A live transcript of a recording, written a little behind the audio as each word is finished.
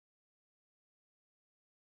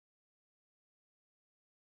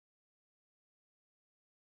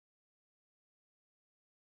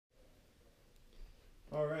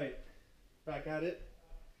All right, back at it.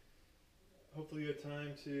 Hopefully you had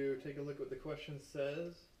time to take a look at what the question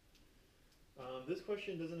says. This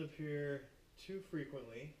question doesn't appear too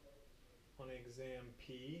frequently on exam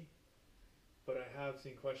P, but I have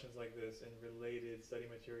seen questions like this in related study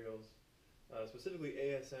materials, specifically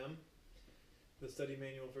ASM, the study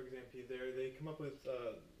manual for exam P there. They come up with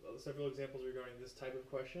several examples regarding this type of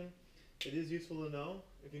question. It is useful to know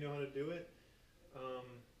if you know how to do it,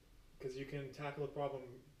 because you can tackle a problem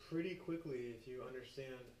pretty quickly if you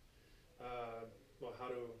understand well,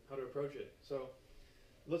 how to approach it. So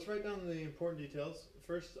let's write down the important details.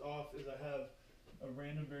 First off is I have a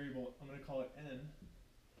random variable. I'm going to call it n.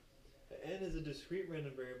 The n is a discrete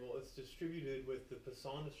random variable. It's distributed with the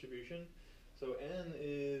Poisson distribution. So n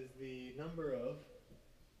is the number of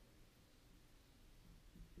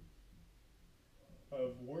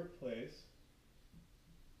workplace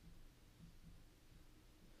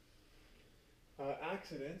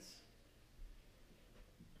accidents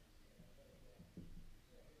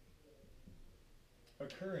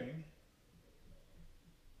occurring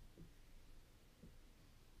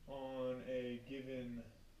on a given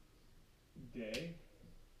day.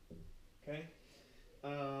 Okay.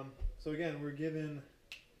 So again, we're given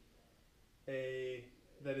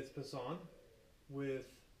that it's Poisson with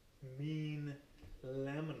mean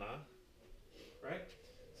lambda, right?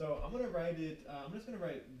 So I'm gonna write it. I'm just gonna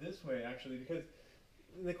write it this way actually, because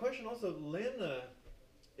in the question also lambda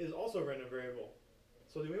is also a random variable.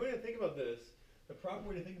 So the way to think about this, the proper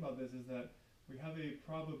way to think about this is that we have a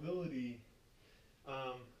probability,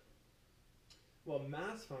 well,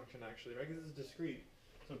 mass function actually, right? Because this is discrete.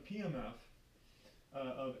 So PMF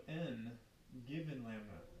of n given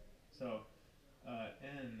lambda. So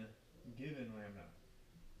n given lambda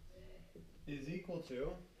is equal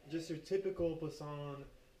to just your typical Poisson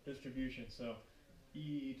distribution. So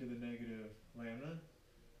e to the negative lambda,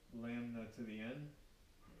 lambda to the n,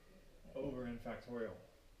 over n factorial.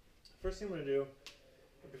 First thing I'm going to do,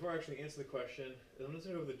 before I actually answer the question, is I'm just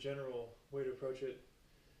going to go with the general way to approach it.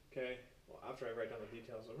 Okay, well, after I write down the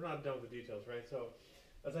details. We're not done with the details, right? So,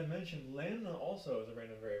 as I mentioned, lambda also is a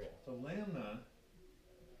random variable. So lambda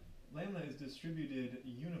is distributed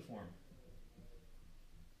uniform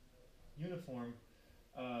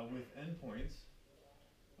with endpoints.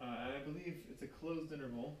 And I believe it's a closed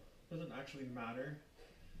interval. Doesn't actually matter,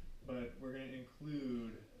 but we're going to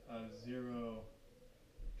include 0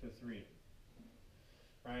 to 3.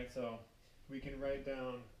 Right, so we can write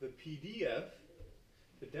down the PDF,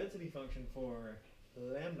 the density function for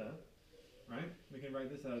lambda, right? We can write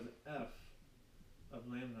this as f of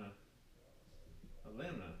lambda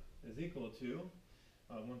is equal to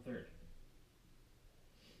 1/3,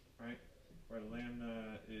 right? Where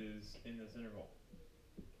lambda is in this interval.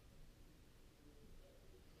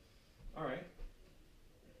 All right.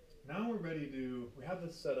 Now we're ready to, we have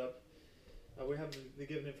this set up, we have the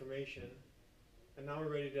given information, and now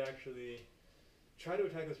we're ready to actually try to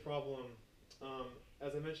attack this problem,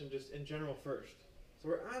 as I mentioned, just in general first. So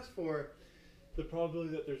we're asked for the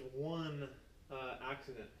probability that there's one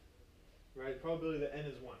accident, right? The probability that n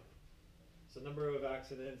is 1. So the number of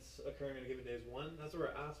accidents occurring on a given day is 1. That's what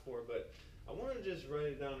we're asked for, but I want to just write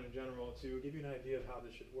it down in general to give you an idea of how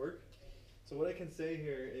this should work. So what I can say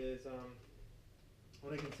here is,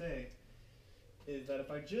 that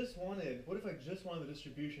if I just wanted, what if I just wanted the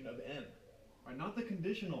distribution of n? Right, not the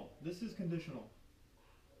conditional. This is conditional.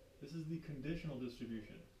 This is the conditional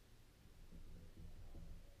distribution.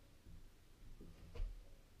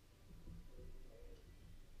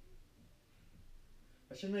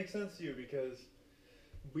 That should make sense to you because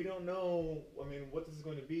we don't know, I mean, what this is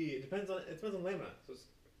going to be. It depends on lambda.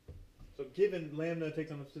 So given lambda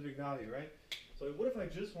takes on a specific value, right? So what if I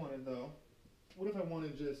just wanted though, what if I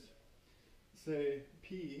wanted just say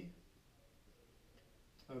P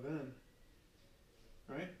of n,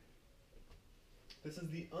 right? This is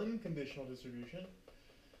the unconditional distribution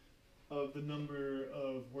of the number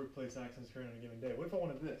of workplace accidents occurring on a given day. What if I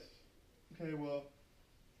wanted this? Okay, well,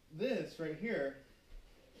 this right here,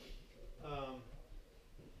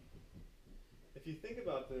 if you think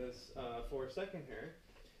about this for a second here,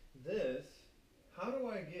 this, how do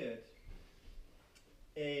I get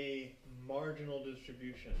a marginal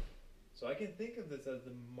distribution? So I can think of this as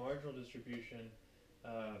the marginal distribution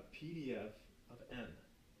PDF of n.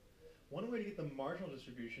 One way to get the marginal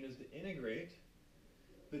distribution is to integrate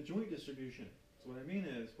the joint distribution. So what I mean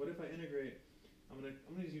is, what if I integrate, I'm gonna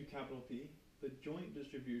use capital P, the joint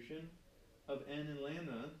distribution of n and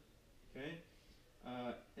lambda, okay,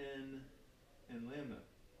 n and lambda.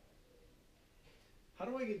 How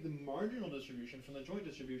do I get the marginal distribution from the joint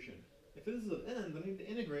distribution? If this is of n, then I need to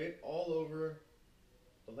integrate all over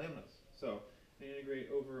the lambdas. So I integrate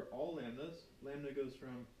over all lambdas. Lambda goes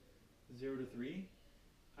from 0 to 3.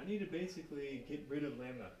 I need to basically get rid of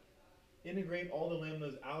lambda. Integrate all the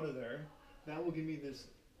lambdas out of there. That will give me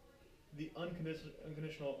the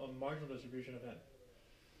unconditional marginal distribution of n.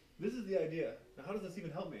 This is the idea. Now how does this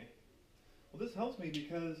even help me? Well, this helps me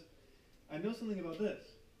because I know something about this.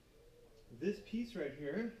 This piece right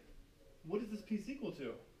here, what is this piece equal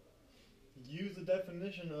to? Use the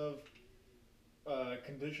definition of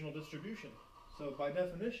conditional distribution. So by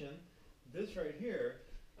definition, this right here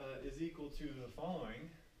is equal to the following,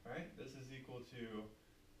 right? This is equal to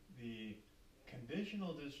the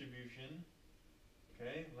conditional distribution,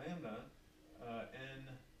 okay, lambda, n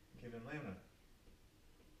given lambda,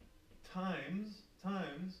 times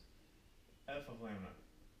f of lambda.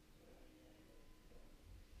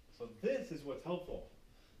 So this is what's helpful.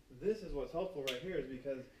 This is what's helpful right here, is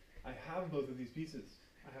because I have both of these pieces.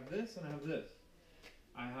 I have this and I have this.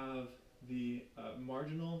 I have the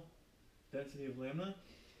marginal density of lambda,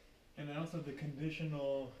 and I also have the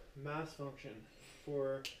conditional mass function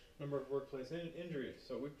for number of workplace injuries.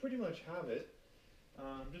 So we pretty much have it.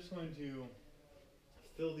 I'm just going to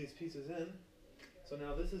fill these pieces in. So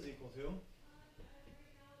now this is equal to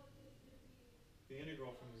the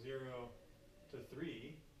integral from 0 to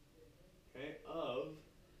 3, okay, of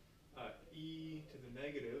e to the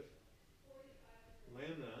negative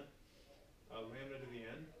lambda, lambda to the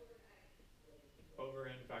n, over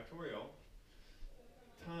n factorial,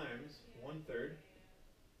 times 1/3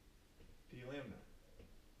 d lambda.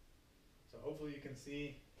 So hopefully you can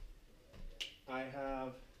see I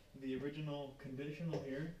have the original conditional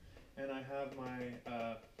here, and I have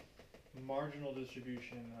my marginal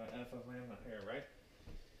distribution f of lambda here, right?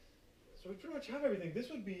 So we pretty much have everything. This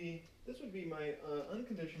would be my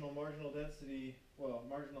unconditional marginal density, well,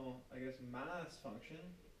 marginal, I guess, mass function,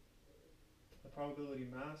 the probability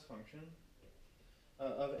mass function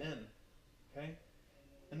of n, okay?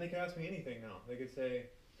 And they could ask me anything now. They could say,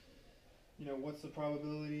 you know, what's the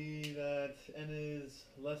probability that n is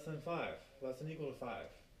less than 5, less than equal to 5,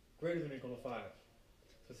 greater than or equal to 5?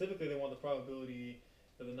 Specifically, they want the probability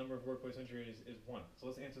that the number of workplace injuries is 1. So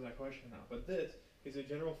let's answer that question now. But this is a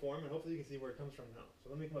general form, and hopefully you can see where it comes from now. So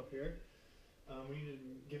let me come up here. We need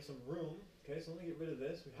to give some room. Okay, so let me get rid of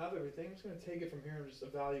this. We have everything. I'm just going to take it from here and just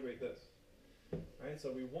evaluate this. All right,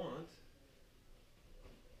 so we want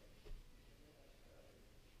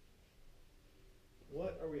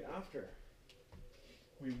what are we after?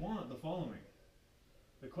 We want the following.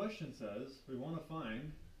 The question says we want to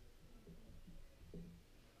find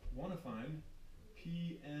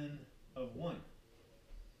Pn of 1.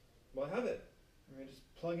 Well, I have it. I'm going to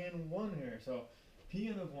just plug in 1 here. So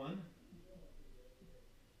Pn of 1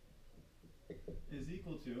 is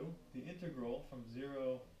equal to the integral from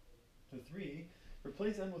 0 to 3.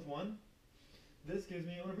 Replace n with 1. This gives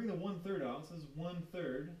me, I'm going to bring the 1/3 out. So this is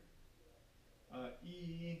 1/3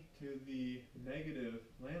 e to the negative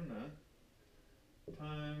lambda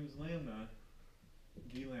times lambda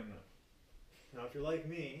d lambda. Now if you're like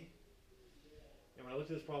me, and when I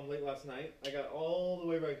looked at this problem late last night, I got all the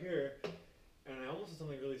way right here, and I almost did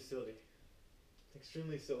something really silly.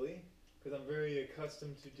 Extremely silly, because I'm very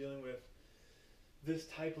accustomed to dealing with this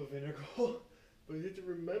type of integral. But you have to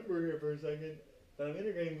remember here for a second that I'm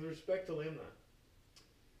integrating with respect to lambda.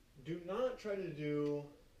 Do not try to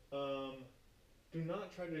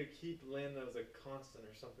keep lambda as a constant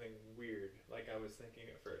or something weird, like I was thinking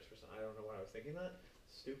at first. I don't know why I was thinking that.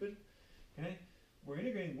 Stupid. Okay? We're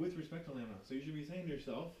integrating with respect to lambda. So you should be saying to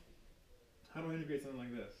yourself, how do I integrate something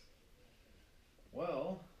like this?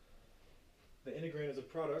 Well, the integrand is a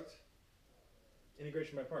product,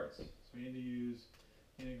 integration by parts. So we need to use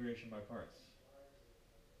integration by parts.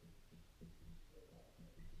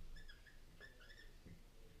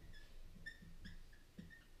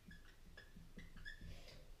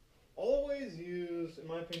 Always use, in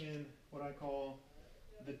my opinion, what I call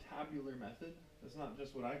the tabular method. It's not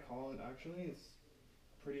just what I call it, actually. It's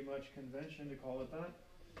pretty much convention to call it that.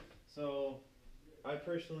 So I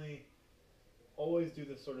personally always do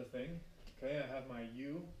this sort of thing. Okay, I have my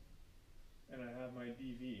u and I have my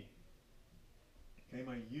dv. Okay,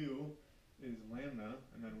 my u is lambda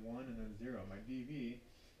and then 1 and then 0. My dv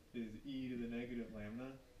is e to the negative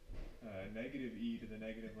lambda, negative e to the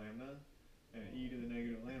negative lambda, and e to the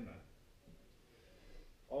negative lambda.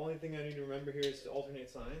 Only thing I need to remember here is to alternate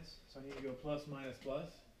signs. So I need to go plus, minus, plus.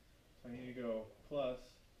 So I need to go plus,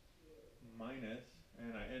 minus,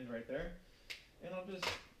 and I end right there. And I'll just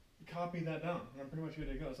copy that down, and I'm pretty much good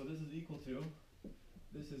to go. So this is equal to,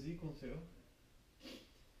 the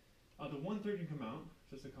 1/3 can come out,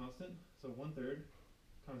 just a constant. So 1/3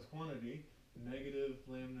 times quantity negative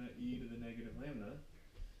lambda e to the negative lambda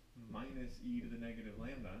minus e to the negative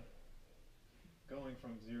lambda going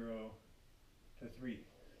from 0 to 3.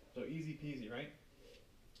 So easy peasy, right?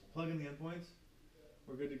 Plug in the endpoints,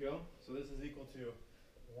 we're good to go. So this is equal to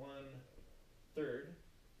 1/3,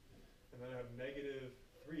 and then I have negative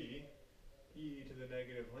 3 e to the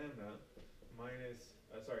negative lambda minus,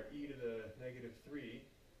 e to the negative 3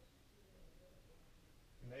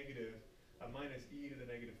 minus e to the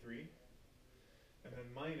negative 3, and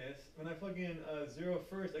then minus, when I plug in 0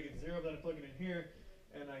 first, I get 0, then I plug it in here,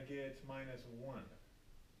 and I get minus 1.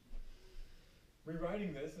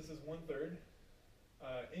 Rewriting this is 1/3.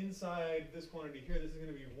 Inside this quantity here, this is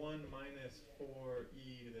going to be 1 minus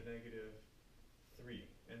 4e to the negative 3.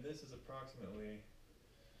 And this is approximately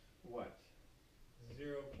what?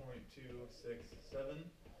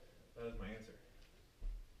 0.267. That is my answer.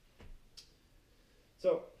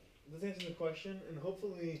 So this answers the question, and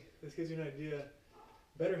hopefully this gives you an idea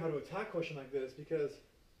better how to attack a question like this, because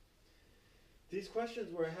these questions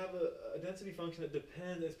where I have a density function that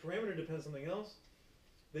depends, its parameter depends on something else,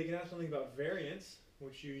 they can ask something about variance,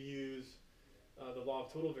 which you use the law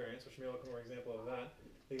of total variance, which may look more example of that.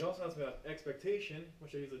 They can also ask me about expectation,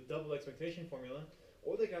 which I use the double expectation formula,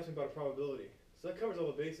 or they can ask me about a probability. So that covers all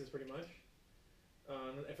the bases pretty much.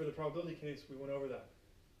 And for the probability case, we went over that.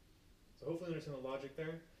 So hopefully you understand the logic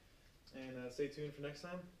there. And stay tuned for next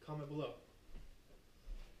time. Comment below.